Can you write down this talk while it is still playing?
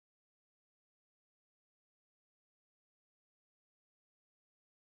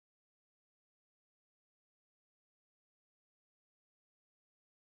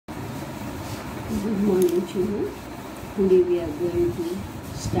Good morning, children. Today we are going to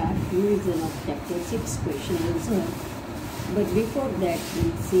start revision of chapter 6 question answer. But before that,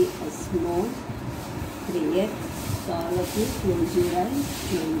 we'll say a small prayer. So all of you close your eyes,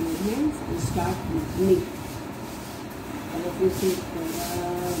 join your hands and start with me. All of you say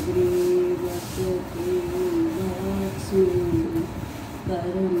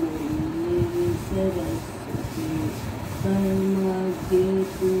Saraswati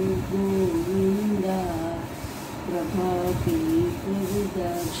Govinda Prabhati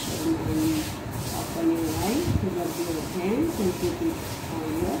Darshanam. Open your eyes, rub your hands and put it on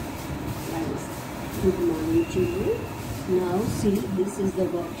your eyes. Good morning, children. Now see, this is the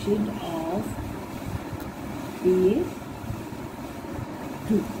worksheet of year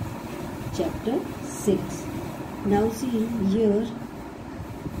 2, chapter 6. Now see here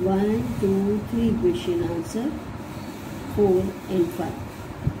 1, 2, 3 question answer, 4 and 5.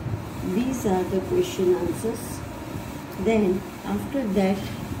 These are the question answers. Then after that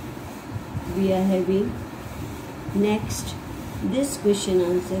we are having next. This question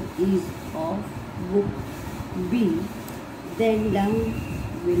answer is of book B. Then down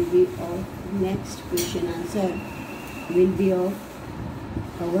will be of next question answer will be of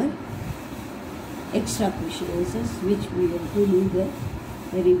our extra question answers which we have to do the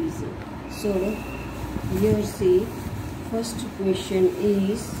revision. So here see, first question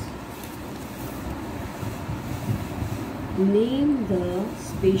is name the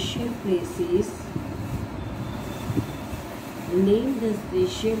special places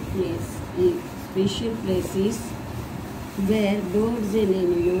where birds and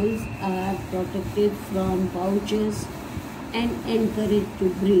animals are protected from poachers and encouraged to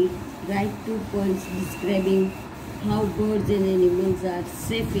breed. Write 2 points describing how birds and animals are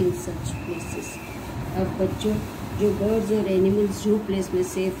safe in such places. अब बच्चों, जो birds और animals जो place में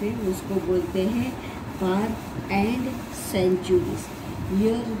safe है उसको बोलते हैं park and sanctuaries.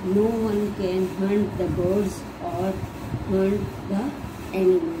 Here no one can hunt the birds or hunt the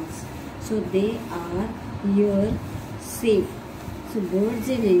animals, so they are here safe. So birds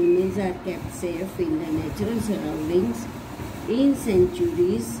and animals are kept safe in the natural surroundings, in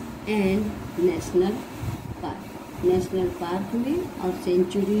sanctuaries and national park. National park में और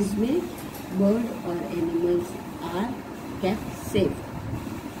sanctuaries में bird और animals are kept safe.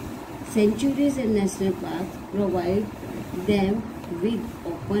 Sanctuaries and national parks provide them with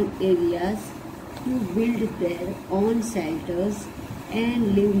open areas to build their own shelters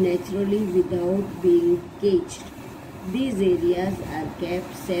and live naturally without being caged. These areas are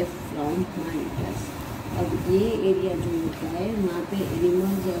kept safe from hunters. अब ये area जो होता है वहाँ पे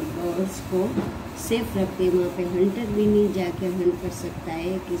animals और birds को safe रखते हैं. वहाँ पे हंटर भी नहीं जाके हंट कर सकता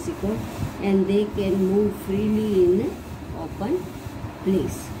है किसी को, and they can move freely in open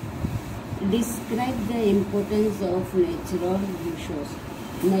place. Describe the importance of natural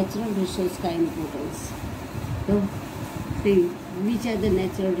resource का इम्पोर्टेंस. तो which are the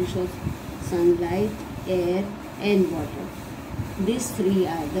natural resource? Sunlight, air and water. This 3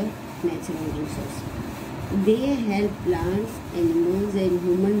 are the natural resource. They help plants, animals and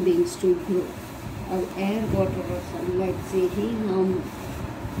human beings to grow. अब air, water और sunlight से ही हम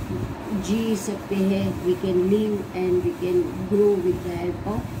जी सकते हैं. We can live and we can grow with the help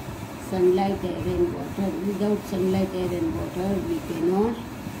of sunlight, air and water. Without sunlight, air and water, we cannot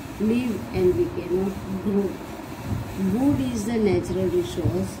live and we cannot grow. Wood is the natural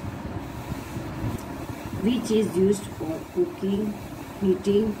resource which is used for cooking,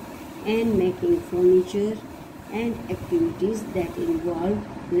 heating and making furniture and activities that involve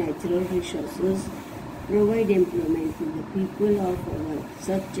natural resources provide employment to the people of our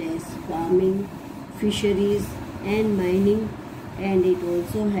such as farming, fisheries and mining, and it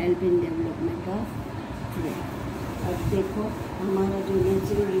also help in development of trade. अब देखो हमारा जो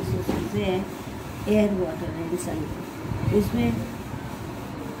natural resources है air, water and sunlight, उसमें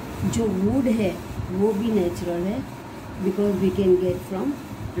जो would है वो भी नेचुरल है because we can get from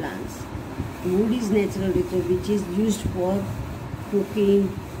plants. Wood is natural resource which is used for cooking,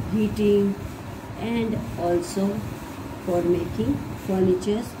 heating and also for making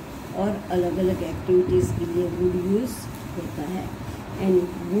furniture और अलग अलग एक्टिविटीज़ के लिए वुड यूज़ होता है. एंड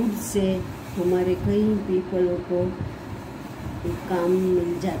वुड से हमारे कई पीपलों को काम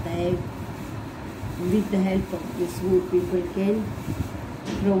मिल जाता है. With the help of this would people can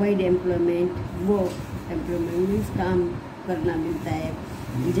provide employment. Work, employment means काम करना मिलता है,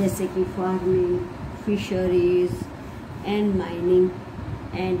 जैसे कि farming, fisheries and mining,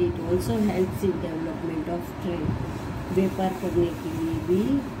 and it also helps in development of trade. व्यापार करने के लिए भी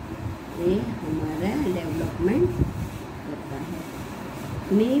ये हमारा डेवलपमेंट करता है.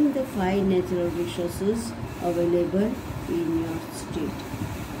 Name the 5 natural resources available in your state.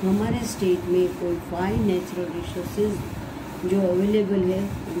 हमारे स्टेट में कोई 5 नेचुरल रिसोर्सेज जो अवेलेबल है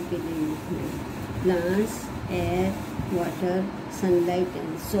उनके नेम लिखना है। Plants, air, water, sunlight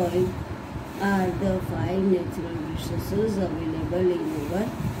and soil are the 5 natural resources available in our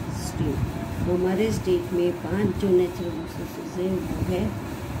state. हमारे स्टेट में 5 जो नेचुरल रिसोर्सेज है वो है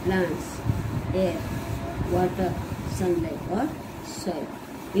प्लांट्स, एयर, वाटर, सनलाइट और सॉइल।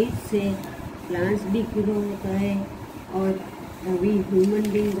 इससे प्लांट्स भी ग्रो होता है और we human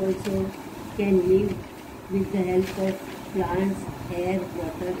being also can live with the help of plants, air,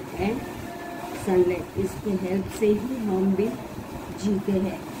 water and sunlight. इसके हेल्प से ही हम भी जीते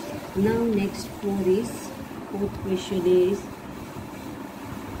हैं। Now next fourth question is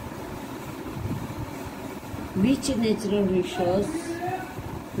which natural resource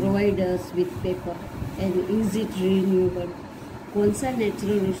provide us with paper and is it renewable? कौन सा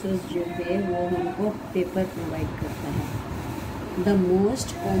natural resource जो है वो हमको पेपर प्रोवाइड करता है। The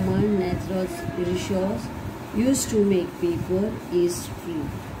most common natural resource use to make paper is tree.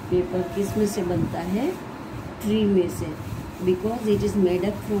 Paper किस में से बनता है? ट्री में से, because it is made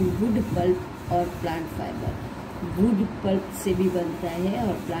up from wood pulp और प्लांट फाइबर। वुड पल्प से भी बनता है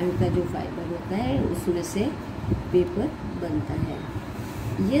और प्लांट का जो फाइबर होता है उसमें से पेपर बनता है।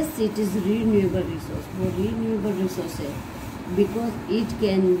 Yes, it is renewable resource. वो रीन्यूएबल रिसोर्स है because it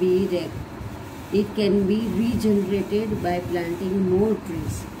can be regenerated bye planting more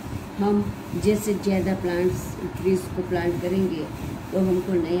trees. हम जैसे ज़्यादा ट्रीज को प्लांट करेंगे तो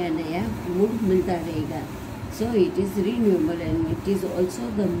हमको नया नया वुड मिलता रहेगा। So it is renewable and it is also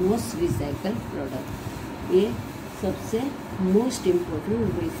the most recycle product. ये सबसे मोस्ट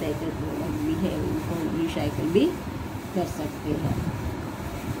इम्पोर्टेंट रिसाइकल प्रोडक्ट भी है, उनको रिसाइकल भी कर सकते हैं।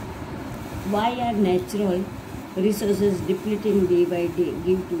 Y are natural resources depleting day by day?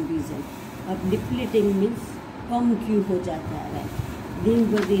 Give 2 reason. अब डिप्लीटिंग मीन्स कम क्यों हो जाता है? दिन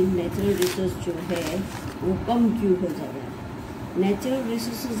ब दिन नेचुरल रिसोर्स जो है वो कम क्यों हो जा रहा है? Natural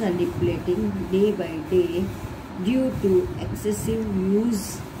resources are depleting day by day due to excessive use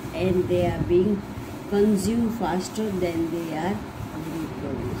and they are being consume faster then they are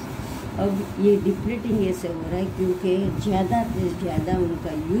reproduce. अब ये डिप्लीटिंग ऐसे हो रहा है क्योंकि ज़्यादा से ज़्यादा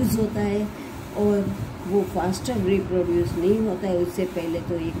उनका यूज़ होता है और वो फास्टर रिप्रोड्यूस नहीं होता है, उससे पहले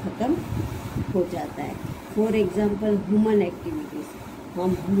तो ये ख़त्म हो जाता है। फॉर एग्ज़ाम्पल ह्यूमन एक्टिविटीज़,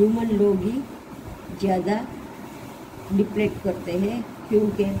 हम ह्यूमन लोग ही ज़्यादा डिप्लीट करते हैं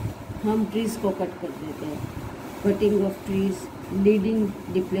क्योंकि हम ट्रीज़ को कट कर देते हैं। Cutting of trees leading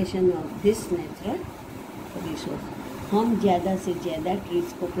depletion of this natural resource. हम ज़्यादा से ज़्यादा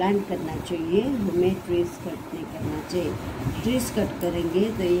ट्रीज़ को प्लांट करना चाहिए, हमें ट्रीज़ कट नहीं करना चाहिए। ट्रीज़ कट करेंगे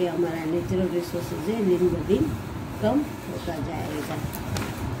तो ये हमारा नेचुरल रिसोर्सेज है दिन ब दिन कम होता जाएगा।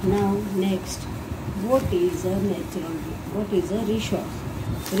 Now next, what is a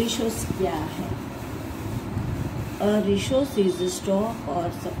resource? Resource क्या है? अ रिसोर्स इज स्टॉक और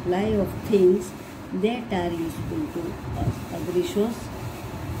supply of things that are useful to us. अब रिसोर्स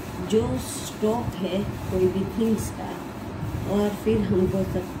जो स्टॉक है कोई भी थिंग्स का और फिर हमको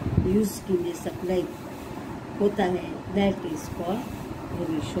सब यूज़ के लिए सप्लाई होता है, दैट इज़ कॉल्ड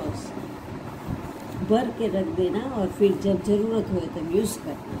रिसोर्स। भर के रख देना और फिर जब ज़रूरत हो तब यूज़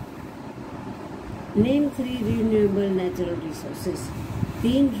करना। Name 3 renewable natural resources.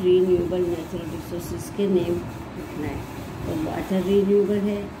 3 renewable natural resources के नेम लिखना है। तो वाटर रीन्यूएबल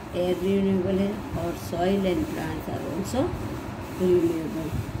है, एयर रीन्यूएबल है और soil and plants are also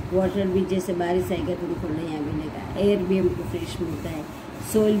renewable. Water भी जैसे बारिश आएगा तो उनको नया मिलेगा, एयर भी हमको फ्रेश मिलता है,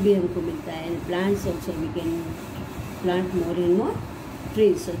 सॉइल भी हमको मिलता है, and plants also we can plant more and more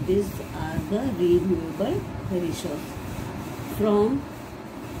trees. So this are the renewable resource. From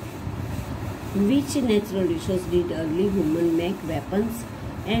which natural resource did early human make weapons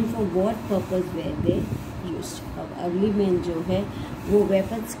and for what purpose where they used? अब early man जो है वो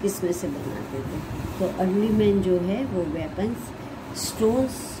weapons किस में से बनाते थे? तो अर्ली मैन जो है वो वेपन्स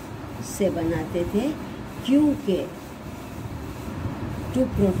स्टोन्स से बनाते थे क्योंकि to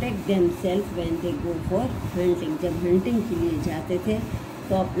protect them self when they go for hunting. जब हंटिंग के लिए जाते थे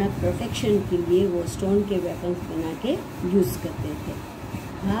तो अपना प्रोटेक्शन के लिए वो स्टोन के वेपन्स बना के यूज़ करते थे।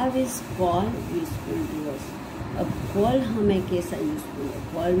 How is call useful to us? अब कॉल हमें कैसा यूजफुल है?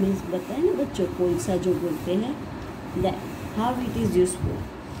 कॉल मीन्स बताए ना बच्चों, कोलसा जो बोलते हैं, that how it is useful?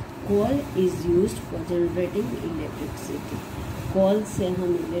 Call is used for generating electricity. Call से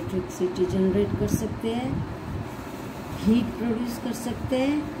हम इलेक्ट्रिसिटी जनरेट कर सकते हैं, हीट प्रोड्यूस कर सकते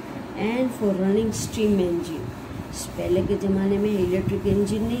हैं and for running steam engine. पहले के ज़माने में इलेक्ट्रिक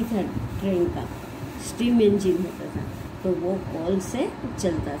इंजन नहीं था ट्रेन का, स्टीम इंजन होता था, तो वो कॉल से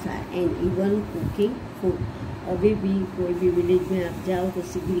चलता था। एंड इवन कुकिंग फूड, अभी भी कोई भी विलेज में आप जाओ तो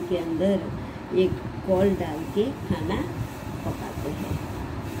सिगड़ी के अंदर एक कॉल डाल के खाना पकाते हैं।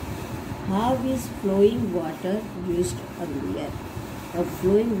 How is flowing water used earlier? अब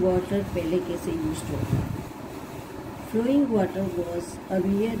फ्लोइंग वाटर पहले कैसे यूज्ड होता? Flowing water was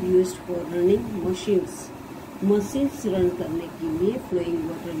earlier used for running machines. Machines run करने के लिए फ्लोइंग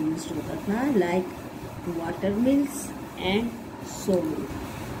वाटर यूज्ड होता था, like water mills and so mill.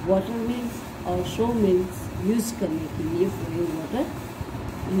 Water mills और सो मिल्स यूज करने के लिए फ्लोइंग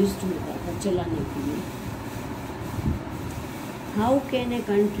वाटर यूज्ड होता था, चलाने के लिए। How can a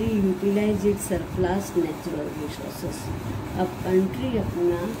country utilise it's surplus natural resources? अब कंट्री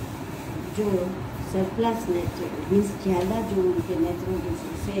अपना जो सरप्लस नेचुरल मीन्स ज़्यादा जो उनके नेचुरल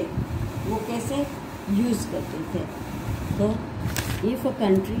रिसोर्स है वो कैसे यूज़ करते थे? तो if a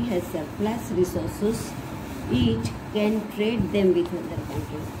country has surplus resources each can trade them with other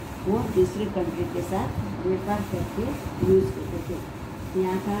country. वो दूसरे कंट्री के साथ व्यापार करके यूज़ करते थे।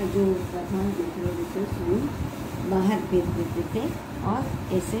 यहाँ का जो प्रथम नेचुरल रिसोर्स वो बाहर भेज देते थे और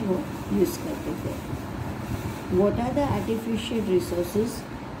ऐसे वो यूज़ करते थे। What are the artificial resources?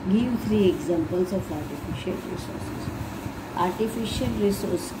 Give 3 examples of artificial resources. Artificial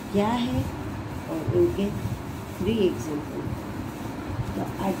resource क्या है और उनके 3 एग्जांपल। तो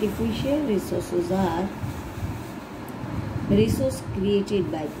artificial resources are resource created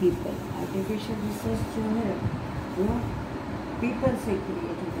by people. Artificial resource जो है वो पीपल से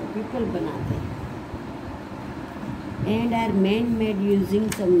क्रिएट होता है, पीपल बनाते हैं। And are man made using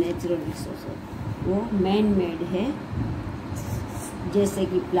some natural resources. वो मैन मेड है, जैसे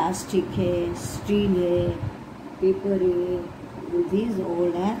कि प्लास्टिक है, स्टील है, पेपर है। These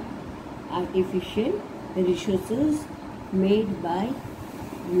all are artificial resources made by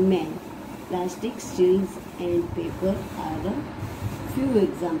man. Plastic, steels and paper are a few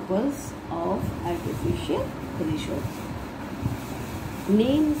examples of artificial resources.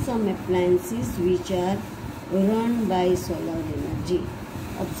 Name some appliances which are run by solar energy.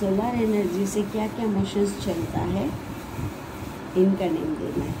 अब solar energy से क्या क्या machines चलता है इनका name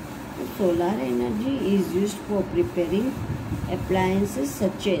देना है। Solar energy is used for preparing appliances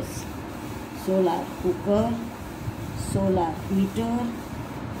such as solar cooker, solar heater,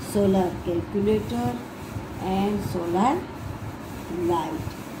 solar calculator and solar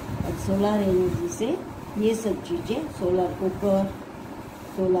light। और सोलर एनर्जी से ये सब चीज़ें solar cooker,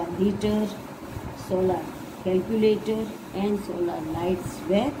 solar heater, solar calculator and solar lights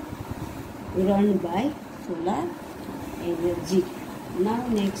were run by solar energy। Now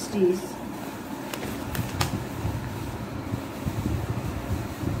next is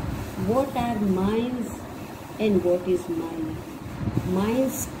what are mines and what is mining?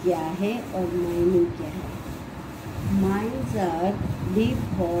 Mines क्या है और mining क्या है? Mines are deep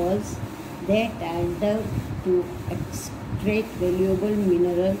holes that are dug to extract valuable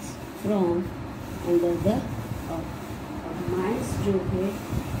minerals from under the earth। और mines जो है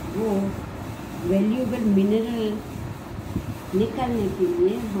वो valuable mineral निकालने के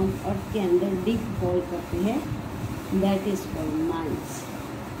लिए हम अर्थ के अंदर डीप होल करते हैं, that is called mines।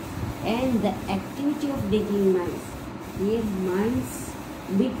 And the activity of digging mines, ये माइंस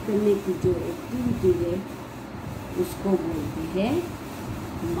डिग करने की जो एक्टिविटी है उसको बोलते हैं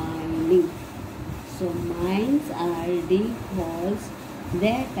mining. So mines are deep holes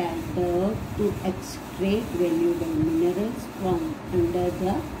that are dug to extract valuable minerals from under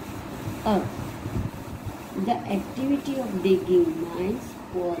the earth. The activity of digging mines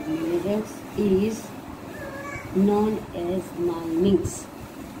for minerals is known as minings.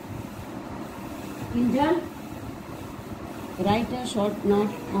 Indra, write a short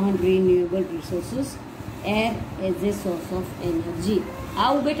note on renewable resources. Air as a source of energy।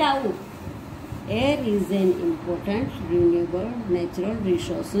 आओ बेटा आओ। Air is an important renewable natural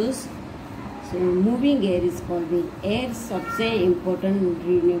resources। So moving air is called wind। Air सबसे important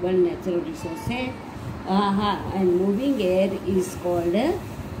renewable natural resource है। and moving air is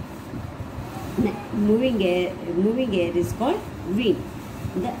called wind।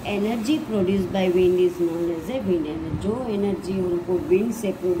 The energy produced by wind is known as a wind energy। जो energy उनको wind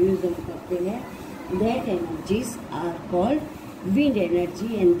से produce हम करते हैं that energies are called wind energy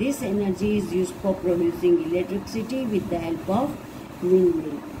and this energy is used for producing electricity with the help of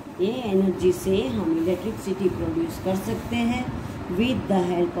windmill। ये energy से हम electricity produce कर सकते हैं with the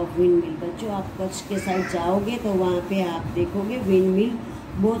help of windmill। बच्चों आप कच्छ के साइड जाओगे तो वहाँ पे आप देखोगे विंडमिल,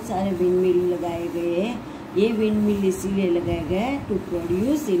 बहुत सारे विंडमिल लगाए गए हैं। ये विंडमिल इसीलिए लगाया गया है to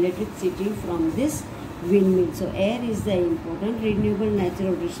produce electricity from this windmill. So air is the important renewable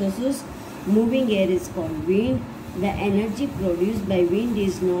natural resources. Moving air is called wind The energy produced by wind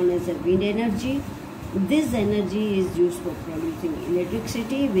is known as a wind energy. This energy is used for producing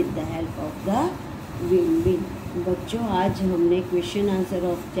electricity with the help of the wind. बच्चों आज हमने question answer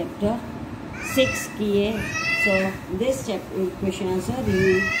of chapter 6 किए. So this question answer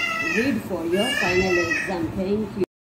you read for your final exam. Thank you.